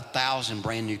 1,000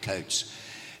 brand new coats,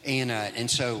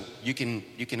 and so you can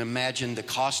imagine the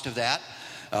cost of that.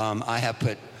 I have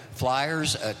put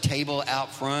flyers, a table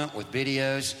out front with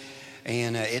videos,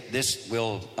 and this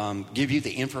will give you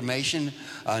the information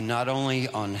not only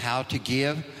on how to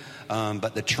give,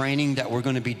 but the training that we're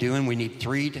going to be doing. We need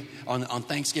on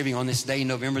Thanksgiving, on this day,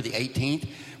 November the 18th.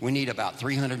 We need about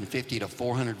 350 to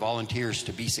 400 volunteers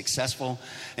to be successful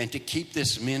and to keep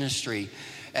this ministry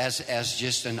as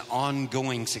just an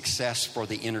ongoing success for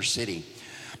the inner city.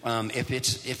 If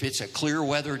it's a clear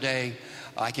weather day,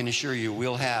 I can assure you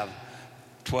we'll have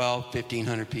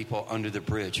 1,500 people under the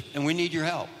bridge. And we need your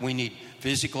help. We need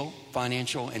physical,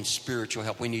 financial, and spiritual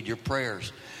help. We need your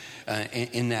prayers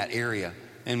in that area.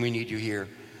 And we need you here.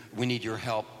 We need your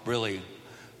help really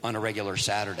on a regular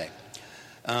Saturday.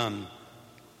 I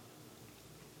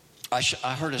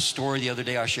heard a story the other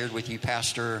day I shared with you,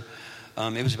 Pastor.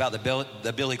 It was about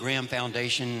the Billy Graham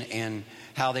Foundation and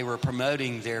how they were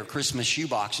promoting their Christmas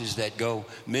shoeboxes that go,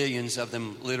 millions of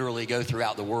them literally go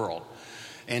throughout the world.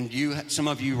 And some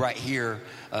of you right here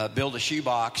build a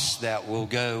shoebox that will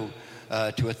go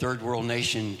to a third world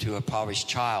nation, to a impoverished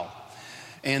child.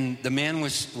 And the man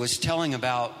was telling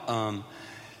about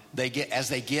as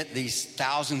they get these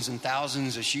thousands and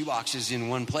thousands of shoeboxes in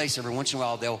one place, every once in a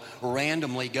while they'll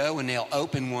randomly go and they'll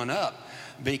open one up.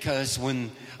 Because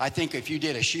I think if you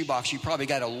did a shoebox, you probably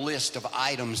got a list of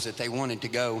items that they wanted to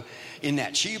go in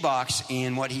that shoebox.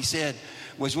 And what he said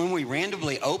was, when we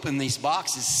randomly open these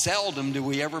boxes, seldom do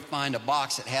we ever find a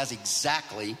box that has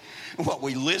exactly what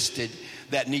we listed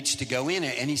that needs to go in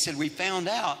it. And he said, we found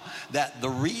out that the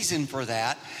reason for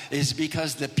that is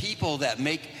because the people that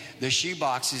make the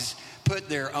shoeboxes put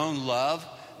their own love,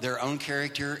 their own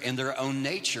character, and their own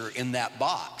nature in that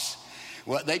box.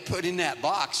 What they put in that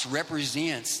box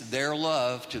represents their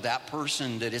love to that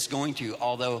person that it's going to,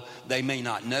 although they may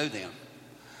not know them.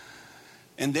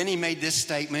 And then he made this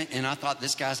statement, and I thought,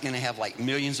 this guy's going to have like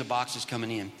millions of boxes coming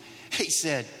in. He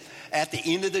said, at the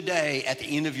end of the day, at the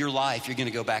end of your life, you're going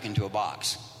to go back into a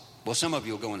box. Well, some of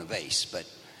you will go in a vase, but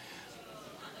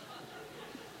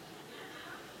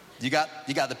you got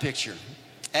the picture.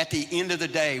 At the end of the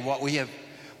day, what we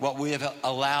have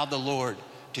allowed the Lord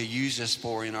to use us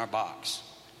for in our box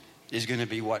is going to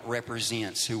be what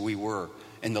represents who we were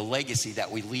and the legacy that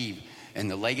we leave and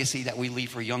the legacy that we leave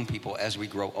for young people as we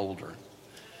grow older.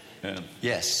 Yeah.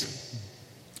 Yes.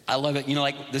 I love it. You know,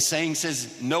 like the saying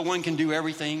says, no one can do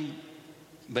everything,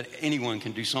 but anyone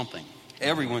can do something.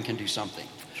 Everyone can do something.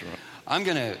 That's right. I'm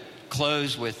going to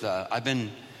close with, I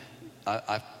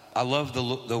love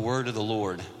the word of the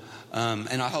Lord.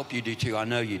 And I hope you do too. I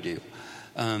know you do.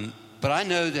 But I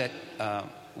know that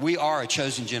we are a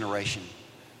chosen generation.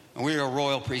 And we are a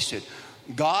royal priesthood.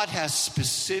 God has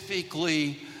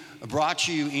specifically brought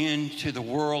you into the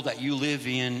world that you live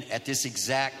in at this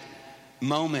exact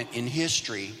moment in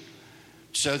history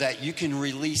so that you can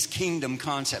release kingdom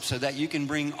concepts, so that you can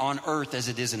bring on earth as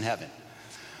it is in heaven.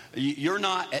 You're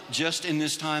not just in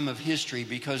this time of history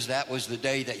because that was the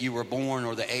day that you were born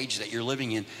or the age that you're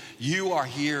living in. You are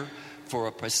here for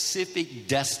a specific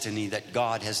destiny that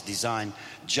God has designed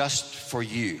just for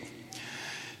you.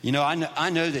 You know, I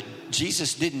know that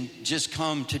Jesus didn't just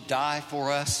come to die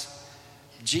for us.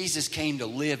 Jesus came to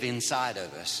live inside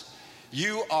of us.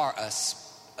 You are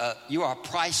a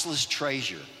priceless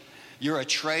treasure. You're a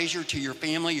treasure to your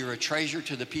family. You're a treasure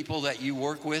to the people that you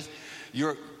work with.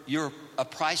 You're a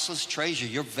priceless treasure.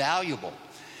 You're valuable.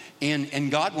 And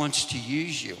God wants to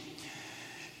use you.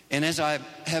 And as I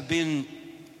have been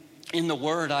in the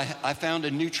Word, I found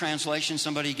a new translation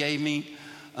somebody gave me.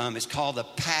 It's called the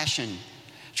Passion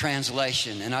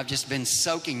Translation. And I've just been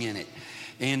soaking in it.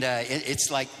 And it's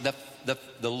like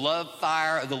the love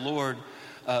fire of the Lord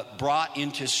brought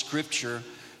into Scripture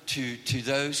to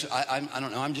those. I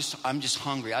don't know. I'm just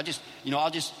hungry.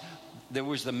 There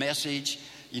was the Message,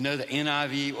 you know, the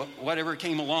NIV, whatever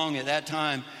came along at that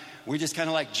time. We just kind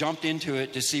of like jumped into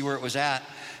it to see where it was at,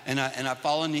 and I've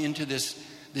fallen into these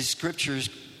scriptures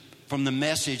from the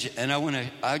Message, and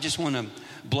I just want to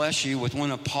bless you with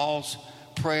one of Paul's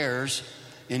prayers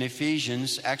in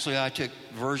Ephesians. Actually, I took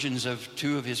versions of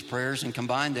 2 of his prayers and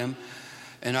combined them,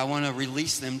 and I want to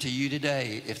release them to you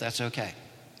today, if that's okay.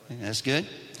 That's good?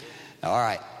 All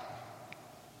right.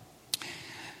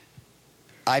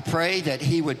 I pray that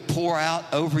he would pour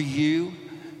out over you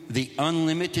the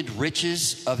unlimited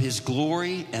riches of his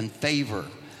glory and favor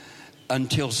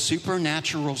until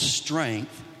supernatural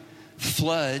strength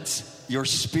floods your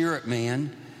spirit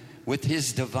man with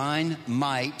his divine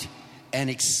might and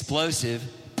explosive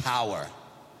power.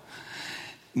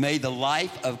 May the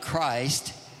life of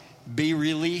Christ be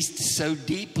released so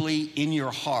deeply in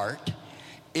your heart,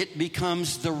 it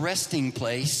becomes the resting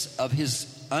place of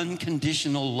his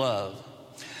unconditional love,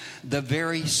 the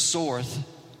very source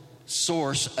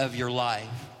of your life.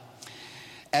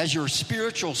 As your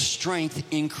spiritual strength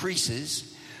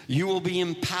increases, you will be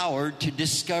empowered to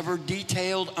discover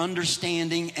detailed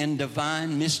understanding and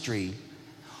divine mystery,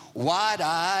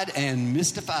 wide-eyed and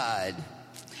mystified,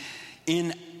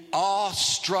 in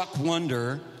awe-struck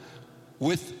wonder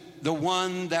with the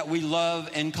one that we love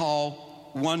and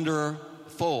call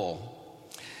wonderful,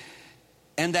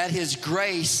 and that his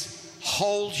grace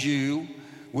holds you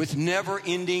with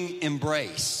never-ending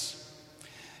embrace,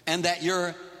 and that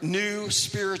your new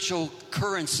spiritual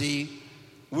currency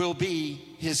will be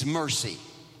his mercy.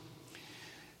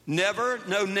 Never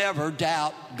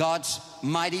doubt God's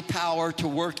mighty power to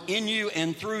work in you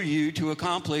and through you to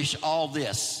accomplish all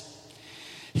this.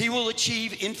 He will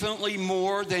achieve infinitely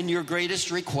more than your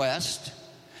greatest request,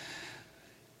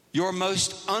 your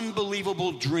most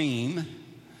unbelievable dream,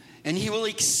 and he will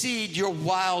exceed your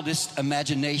wildest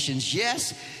imaginations.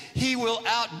 Yes, he will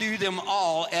outdo them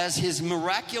all as his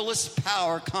miraculous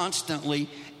power constantly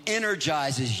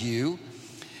energizes you.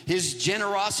 His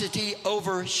generosity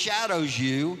overshadows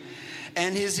you,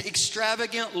 and his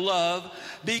extravagant love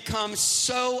becomes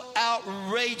so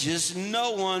outrageous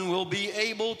no one will be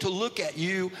able to look at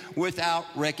you without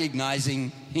recognizing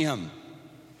him.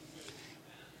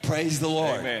 Praise the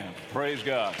Lord. Amen. Praise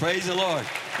God. Praise the Lord.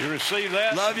 You receive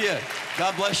that? Love you.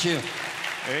 God bless you.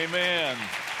 Amen.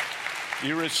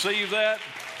 You receive that?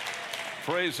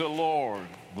 Praise the Lord.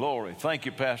 Glory. Thank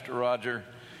you, Pastor Roger.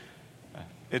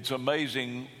 It's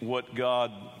amazing what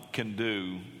God can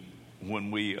do when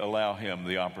we allow him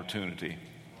the opportunity.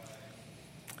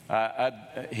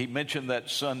 He mentioned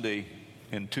that Sunday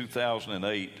in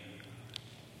 2008.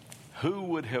 Who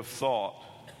would have thought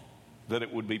that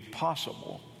it would be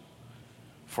possible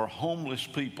for homeless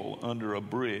people under a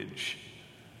bridge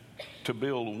to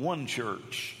build one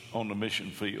church on the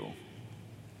mission field?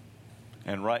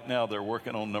 And right now they're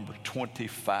working on number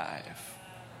 25.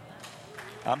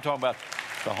 I'm talking about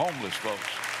the homeless folks.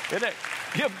 Isn't it?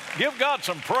 Give God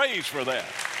some praise for that.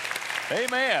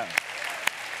 Amen.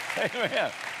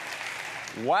 Amen.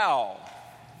 Wow.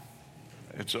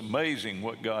 It's amazing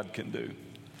what God can do.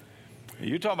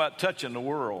 You talk about touching the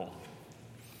world.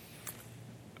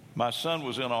 My son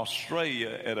was in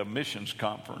Australia at a missions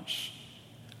conference,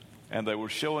 and they were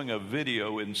showing a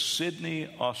video in Sydney,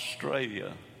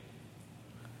 Australia,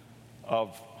 of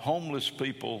homeless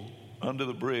people under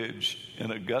the bridge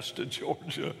in Augusta,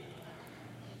 Georgia,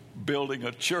 building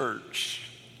a church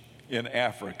in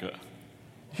Africa.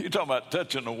 You're talking about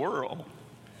touching the world.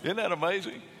 Isn't that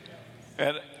amazing?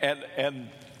 And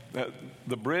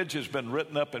the bridge has been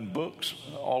written up in books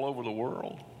all over the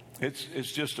world.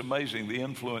 It's just amazing the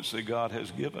influence that God has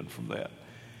given from that.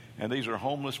 And these are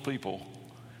homeless people.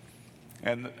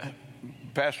 And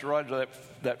Pastor Roger,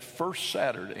 that first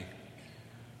Saturday,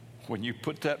 when you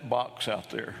put that box out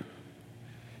there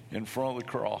in front of the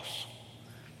cross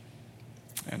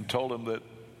and told them that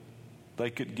they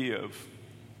could give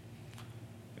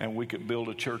and we could build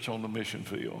a church on the mission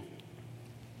field,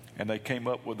 and they came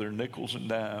up with their nickels and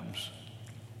dimes.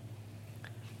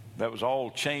 That was all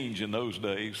change in those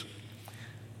days.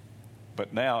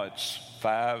 But now it's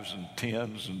 5s and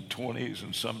 10s and 20s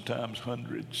and sometimes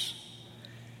hundreds.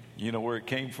 You know where it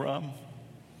came from?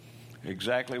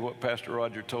 Exactly what Pastor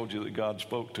Roger told you that God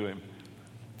spoke to him.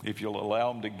 If you'll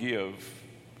allow him to give,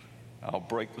 I'll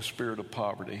break the spirit of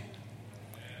poverty.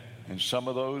 And some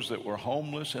of those that were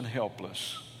homeless and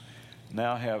helpless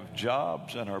now have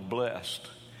jobs and are blessed.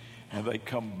 And they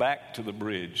come back to the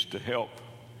bridge to help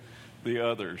the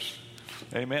others.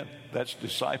 Amen. That's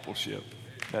discipleship.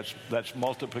 That's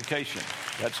multiplication.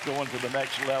 That's going to the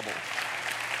next level.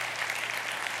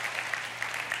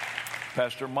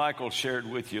 Pastor Michael shared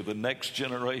with you the next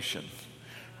generation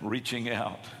reaching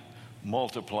out,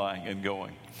 multiplying, and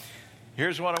going.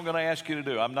 Here's what I'm going to ask you to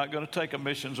do. I'm not going to take a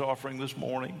missions offering this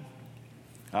morning.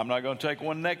 I'm not going to take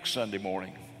one next Sunday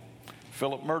morning.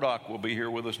 Philip Murdoch will be here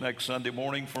with us next Sunday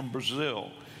morning from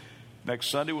Brazil. Next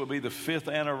Sunday will be the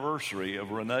 5th anniversary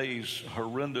of Renee's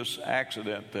horrendous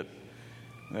accident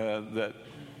that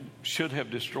should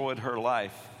have destroyed her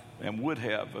life and would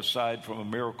have, aside from a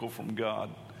miracle from God.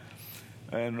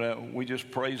 And we just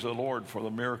praise the Lord for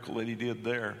the miracle that he did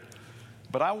there.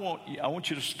 But I want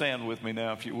you to stand with me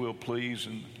now, if you will, please.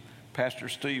 And Pastor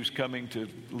Steve's coming to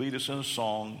lead us in a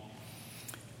song.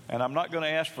 And I'm not going to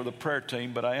ask for the prayer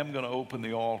team, but I am going to open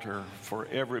the altar for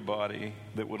everybody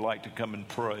that would like to come and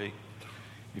pray.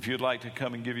 If you'd like to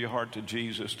come and give your heart to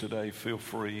Jesus today, feel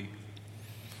free.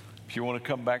 If you want to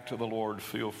come back to the Lord,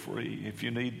 feel free. If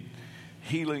you need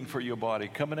healing for your body,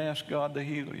 come and ask God to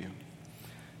heal you.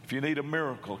 If you need a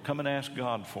miracle, come and ask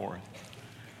God for it.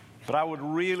 But I would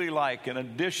really like, in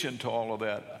addition to all of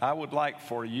that, I would like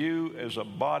for you as a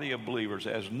body of believers,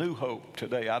 as New Hope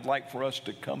today, I'd like for us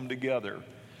to come together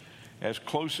as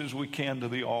close as we can to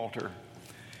the altar,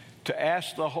 to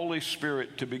ask the Holy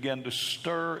Spirit to begin to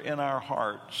stir in our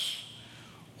hearts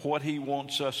what he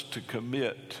wants us to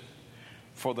commit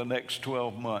for the next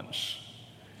 12 months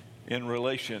in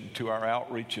relation to our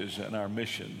outreaches and our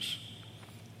missions.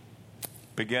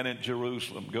 Begin at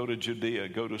Jerusalem, go to Judea,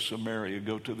 go to Samaria,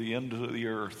 go to the end of the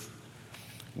earth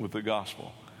with the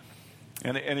gospel.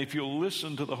 And if you'll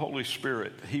listen to the Holy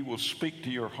Spirit, he will speak to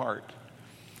your heart.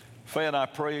 Faye and I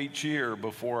pray each year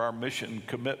before our mission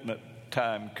commitment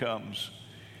time comes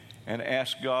and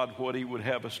ask God what he would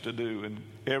have us to do. And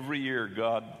every year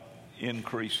God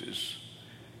increases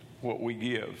what we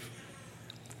give.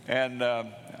 And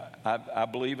I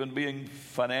believe in being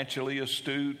financially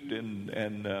astute,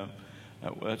 and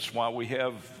that's why we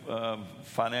have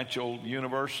financial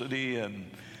university,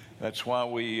 and that's why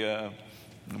we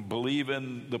believe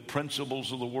in the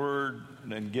principles of the Word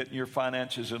and getting your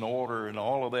finances in order and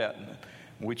all of that. And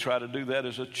we try to do that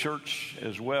as a church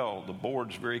as well. The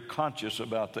board's very conscious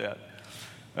about that,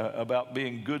 about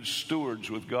being good stewards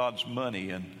with God's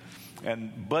money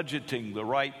and budgeting the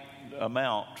right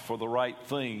amount for the right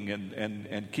thing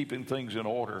and keeping things in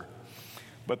order.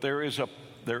 But there is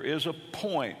a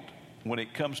point when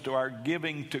it comes to our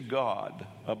giving to God,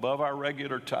 above our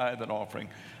regular tithe and offering,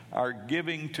 our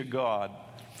giving to God,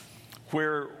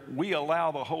 where we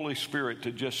allow the Holy Spirit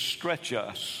to just stretch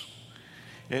us.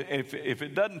 If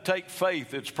it doesn't take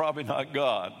faith, it's probably not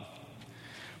God.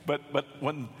 But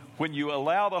when you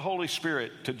allow the Holy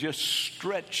Spirit to just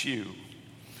stretch you,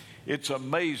 it's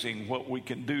amazing what we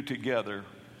can do together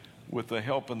with the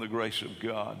help and the grace of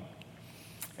God.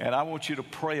 And I want you to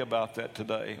pray about that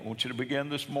today. I want you to begin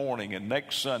this morning and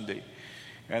next Sunday.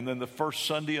 And then the first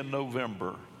Sunday in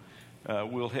November,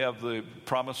 we'll have the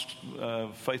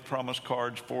faith promise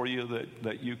cards for you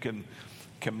that you can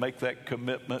make that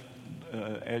commitment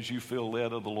as you feel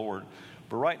led of the Lord.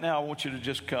 But right now, I want you to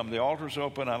just come. The altar's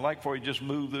open. I'd like for you to just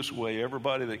move this way.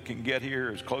 Everybody that can get here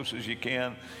as close as you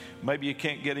can. Maybe you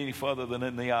can't get any further than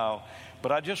in the aisle.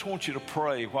 But I just want you to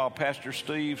pray while Pastor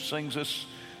Steve sings us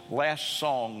last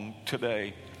song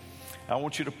today, I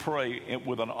want you to pray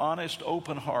with an honest,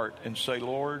 open heart and say,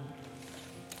 Lord,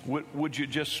 would you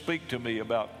just speak to me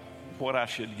about what I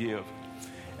should give?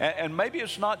 And maybe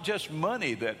it's not just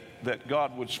money that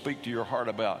God would speak to your heart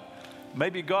about.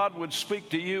 Maybe God would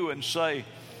speak to you and say,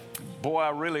 boy, I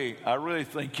really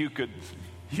think you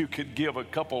could give a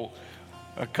couple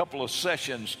of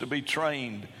sessions to be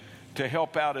trained to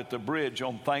help out at the bridge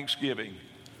on Thanksgiving.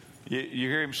 You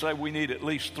hear him say we need at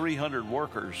least 300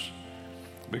 workers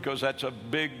because that's a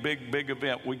big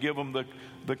event. We give them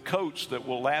the coats that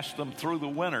will last them through the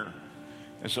winter.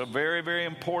 It's a very, very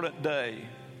important day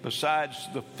besides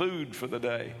the food for the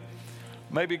day.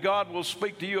 Maybe God will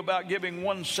speak to you about giving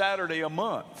one Saturday a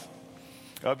month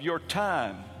of your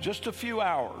time, just a few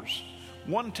hours,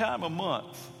 one time a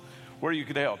month where you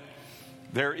could help.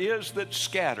 There is that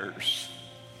scatters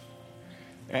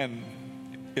and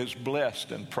is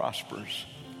blessed and prospers.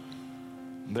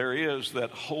 There is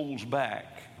that holds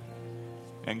back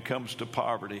and comes to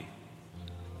poverty.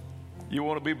 You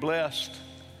want to be blessed?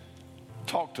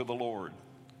 Talk to the Lord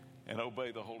and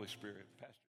obey the Holy Spirit.